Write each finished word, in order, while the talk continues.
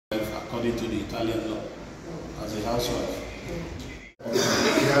according to the Italian law, as a housewife.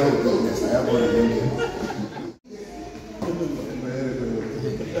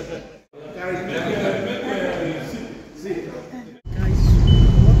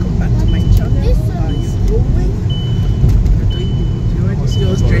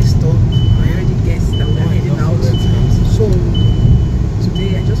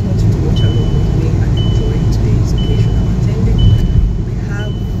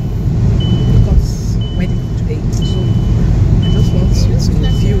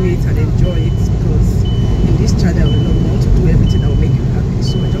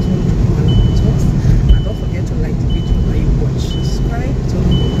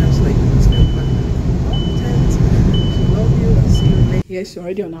 Yes, you're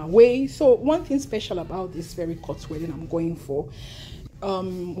already on our way. So one thing special about this very court wedding I'm going for,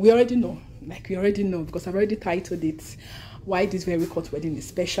 we already know, because I've already titled it why this very court wedding is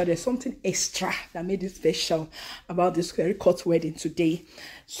special. There's something extra that made it special about this very court wedding today.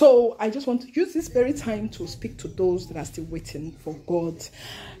 So I just want to use this very time to speak to those that are still waiting for God,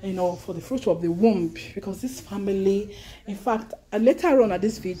 for the fruit of the womb, because this family, in fact, later on at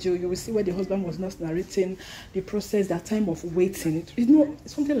this video, you will see where the husband was not narrating the process, that time of waiting. It's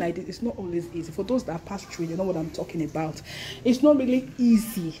something like this. It's not always easy. For those that have passed through, you know what I'm talking about. It's not really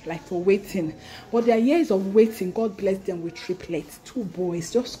easy, like for waiting. But their years of waiting, God bless them with triplets, 2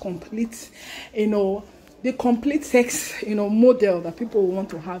 boys, just complete, the complete sex, model that people want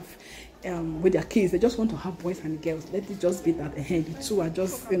to have with their kids. They just want to have boys and girls. Let it just be that the 2 are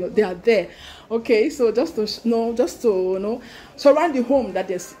just, they are there. Okay, so just to surround the home that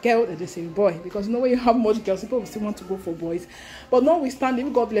there's girl, that there's a boy, because when you have much girls, people will still want to go for boys. But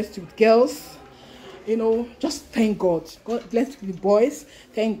notwithstanding, God bless you with girls. Just thank God. God bless the boys.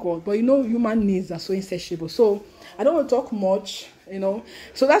 Thank God. But human needs are so insatiable. So I don't want to talk much.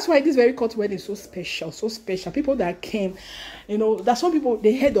 So that's why this very court wedding is so special. People that came, that some people,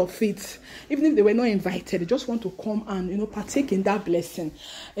 they heard of it, even if they were not invited, they just want to come and partake in that blessing.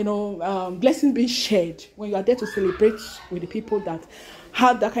 Blessing being shared. When you are there to celebrate with the people that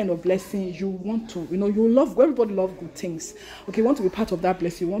had that kind of blessing, you want to, you love, everybody loves good things. Okay, you want to be part of that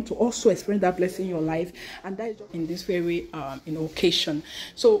blessing. You want to also experience that blessing in your life, and that is just in this very occasion.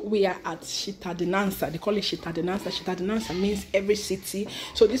 So we are at Cittadinanza. They call it Cittadinanza. Cittadinanza means every city.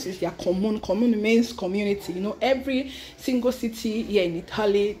 So this is their commune. Commune means community. Every single city here in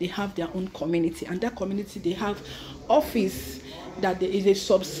Italy, they have their own community, and that community, they have office that there is a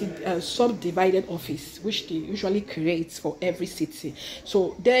subdivided office which they usually create for every city.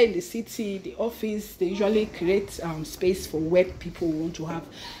 So there in the city, the office, they usually create space for where people want to have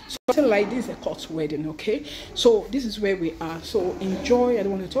something like this, a court wedding. Okay, so this is where we are. So enjoy. I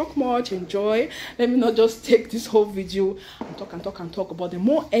don't want to talk much. Enjoy. Let me not just take this whole video and talk about the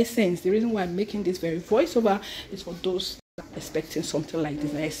more essence. The reason why I'm making this very voiceover is for those expecting something like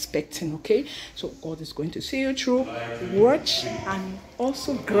this, okay? So God is going to see you through. Watch and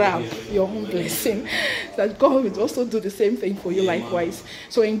also grab your own blessing, that God will also do the same thing for you likewise.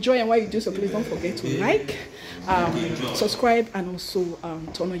 So enjoy, and while you do so, please don't forget to like, subscribe, and also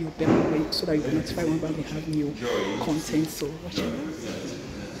turn on your bell so that you will notify whenever we have new content. So watch it.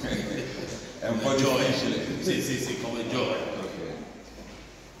 È un po' difficile. Sì, come gioia.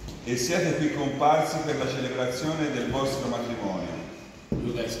 E siete qui comparsi per la celebrazione del vostro matrimonio.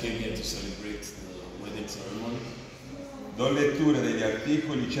 You guys came here to celebrate the wedding ceremony. Do lettura degli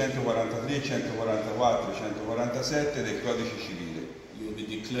articoli 143, 144 e 147 del Codice Civile. You will be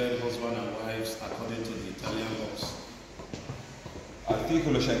declared husband and wives according to the Italian laws.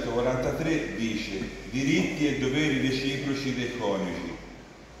 Articolo 143 dice: diritti e doveri reciproci dei coniugi.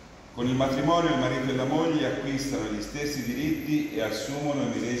 Con il matrimonio il marito e la moglie acquistano gli stessi diritti e assumono i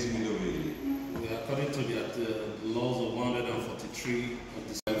medesimi doveri. According to the laws of 143 of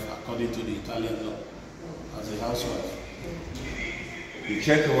the according to the Italian law, as a housewife. Il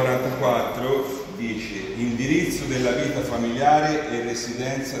 144 dice indirizzo della vita familiare e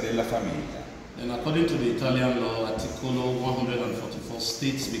residenza della famiglia. And according to the Italian law, Articolo 144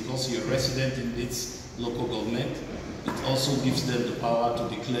 states because you're resident in its local government, it also gives them the power to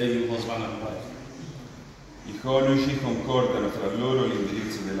declare you husband and wife. I coniugi concordano tra loro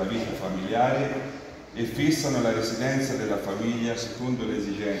l'indirizzo della vita familiare e fissano la residenza della famiglia secondo le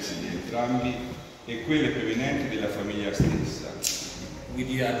esigenze di entrambi e quelle preminenti della famiglia stessa. With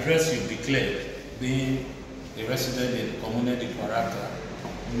the address you declared, being a resident in Comune di Quarata,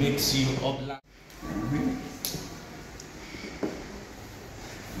 makes you obliged.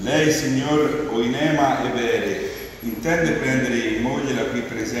 Lei, signor Oinema Ebere, intende prendere in moglie la qui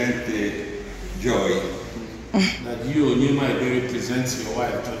presente Joy? That you, Oinema Ebere, presents your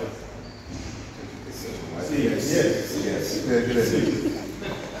wife, Joy. Yes.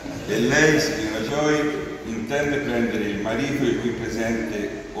 E lei, signora Joy, intende prendere il marito il cui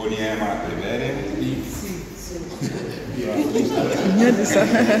presente Oniema Prevere? Yes,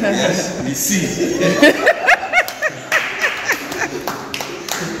 sì.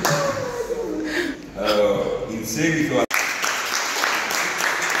 In seguito a...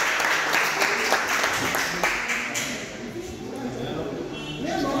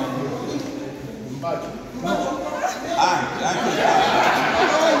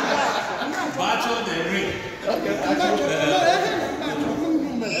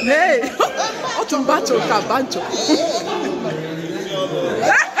 Hey, otro bacho, cabancho.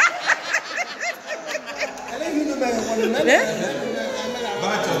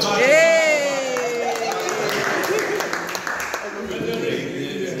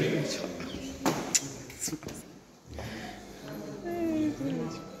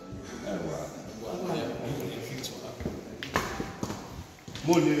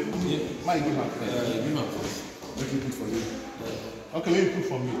 Okay, let me put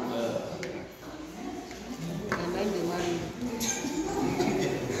for me.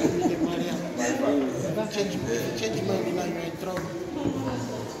 Change my mind, you're in trouble.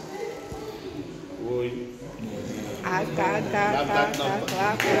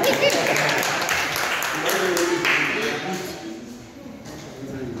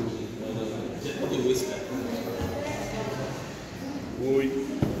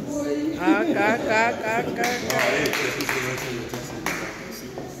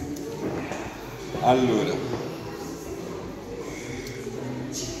 Allora,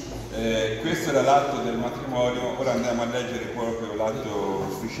 questo era l'atto del matrimonio, ora andiamo a leggere proprio l'atto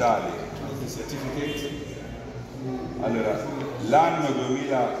ufficiale. Allora, l'anno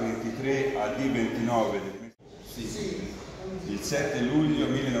 2023 a D29 del il 7 luglio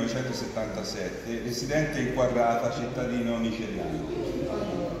 1977, residente in Quarrata, cittadino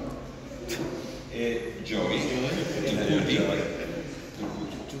nigeriano. E Joy,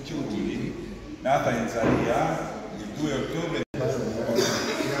 nata in Zaria il 2 ottobre.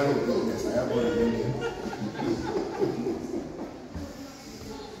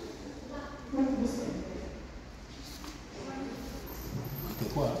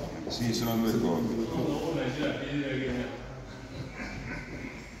 Sì, sono due copie.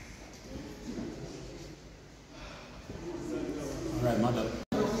 Right, madam.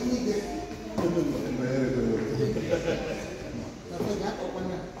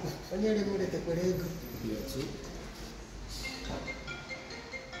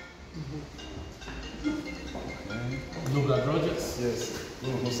 Blue Blood Rogers? Yes.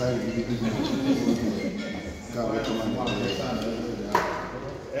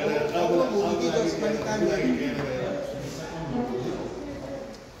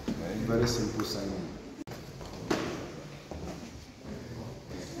 Very simple signing.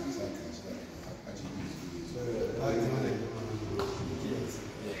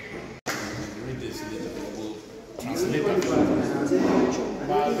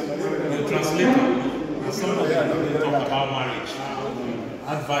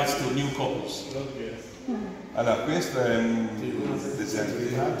 Advice to new couples. Allora, questo è un esempio,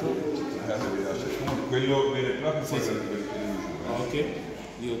 quello vero e proprio poi quello di giù. Ok,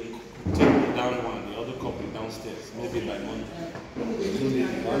 you take down one, the other copy downstairs, maybe by Monday.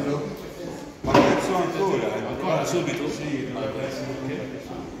 Ma penso ancora. Ancora subito? Sì, Ok.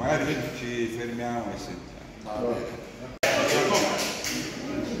 magari ci fermiamo e sentiamo.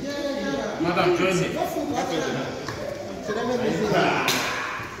 Madam, join me.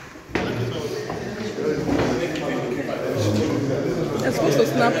 You're supposed to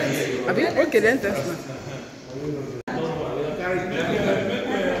snap. Okay, then that's not.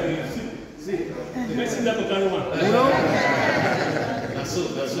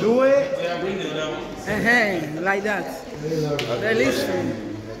 Do it. Like that. Release.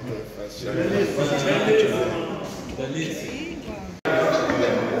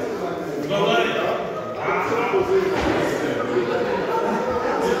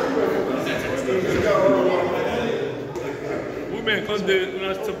 Women, because they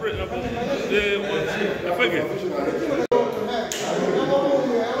separate, they forget.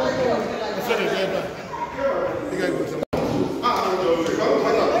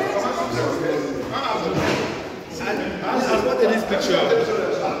 What is this picture?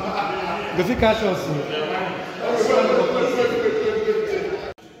 The picture.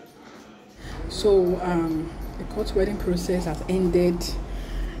 So the court wedding process has ended.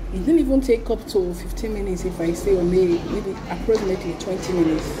 It didn't even take up to 15 minutes if I say, or maybe approximately 20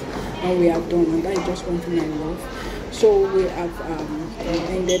 minutes, and we are done. And that is just one thing I love. So we have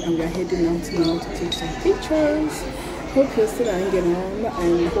ended and we are heading out now to take some pictures. Hope you're still hanging on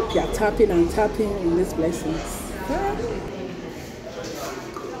and hope you're tapping and tapping in these blessings.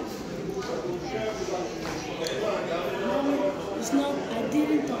 It's not, I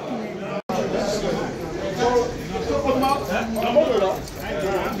didn't talk to him.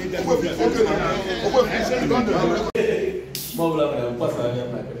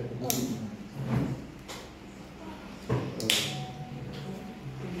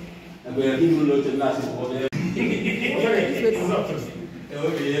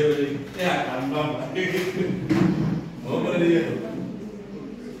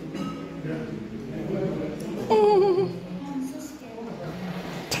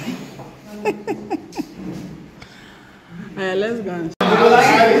 Let's go.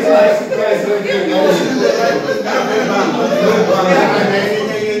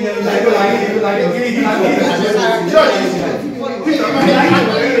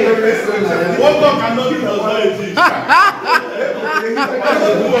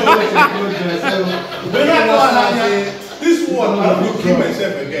 This one, I don't kill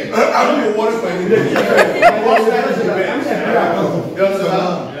myself again. I don't be worried for anything. I'm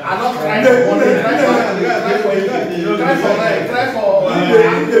not trying to try for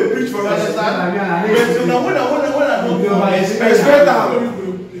preach for us. Expect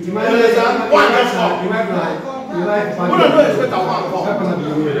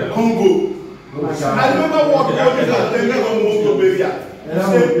I remember what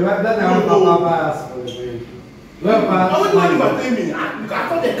I was not even me. I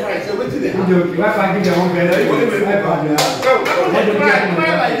thought they cried. So what did they have? Cry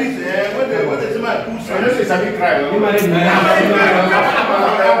like this. What is my push? I know it's a big cry. I'm not cry.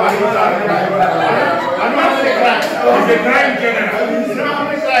 It's a crying general. I'm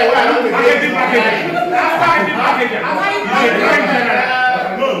not cry. Why am I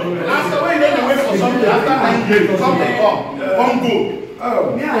after when they wait for something, after 9 days, something come go.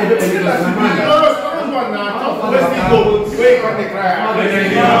 Oh, yeah,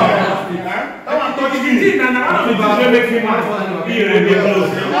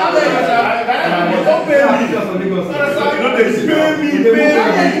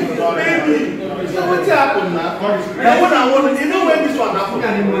 so what's happened now? You know when this one happened?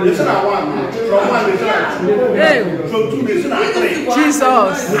 They said I won. From one, they said from two, they said I three. Jesus.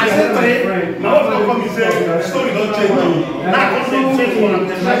 I said three. Now what come you say, story don't change. Now come say change one,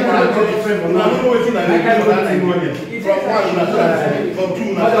 the next one change. Now I don't know what you like. From one, from two,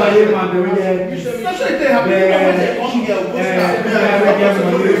 that's why they have when they come here,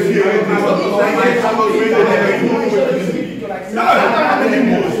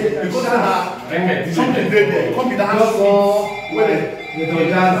 because something there, come with the house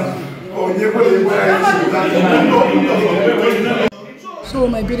So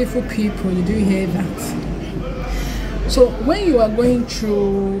my beautiful people, you do hear that? So when you are going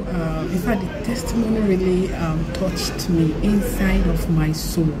through, in fact, the testimony really touched me inside of my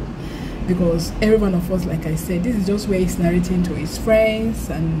soul, because every one of us, like I said, this is just where he's narrating to his friends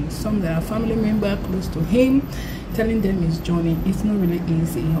and some that are family member close to him, telling them his journey. It's not really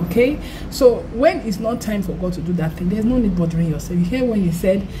easy, okay? So when it's not time for God to do that thing, there's no need bothering yourself. You hear when he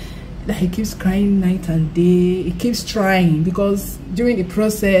said that he keeps crying night and day, he keeps trying, because during the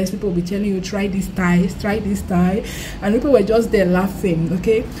process people will be telling you, try this tie, and people were just there laughing,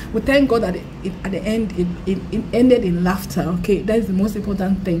 okay? We thank God that at the end it ended in laughter, okay? That is the most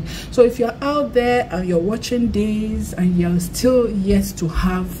important thing. So if you're out there and you're watching this and you're still yet to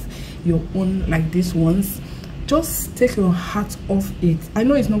have your own like these ones, just take your heart off it. I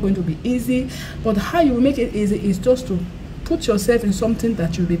know it's not going to be easy, but how you will make it easy is just to put yourself in something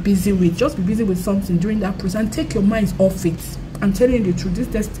that you'll be busy with. Just be busy with something during that process and take your minds off it. I'm telling you the truth. This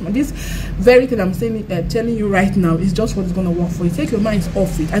testimony, this very thing I'm saying, telling you right now, is just what is going to work for you. Take your minds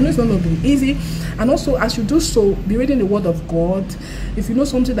off it. I know it's not going to be easy, and also as you do so, be reading the Word of God. If you know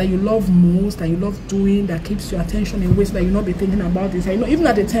something that you love most, that you love doing, that keeps your attention away, so that you'll not be thinking about this. I know even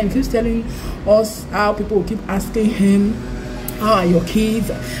at the time, he keeps telling us how people will keep asking him, how are your kids,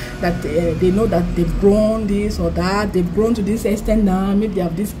 that they know that they've grown this or that, they've grown to this extent now, maybe they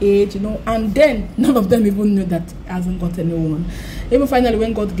have this age, you know, and then none of them even knew that hasn't got anyone. Even finally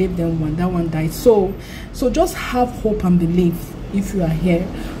when God gave them one, that one died. So just have hope and believe if you are here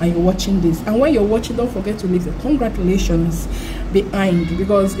and you're watching this. And when you're watching, don't forget to leave your congratulations behind,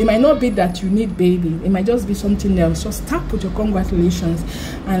 because it might not be that you need baby, it might just be something else. Just start with your congratulations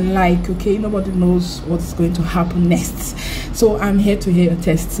and like, okay, nobody knows what's going to happen next. So I'm here to hear your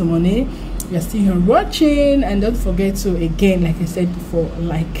testimony. you're still here watching, and don't forget to, again, like I said before,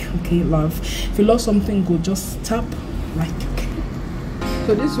 like, okay, love. If you love something good, just tap like, okay.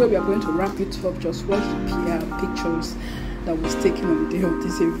 So this is where we are going to wrap it up. Just watch the pictures that was taken on the day of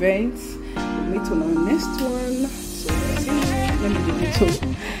this event. We'll meet on our next one. So let me begin to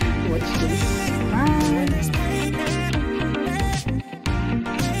watch this.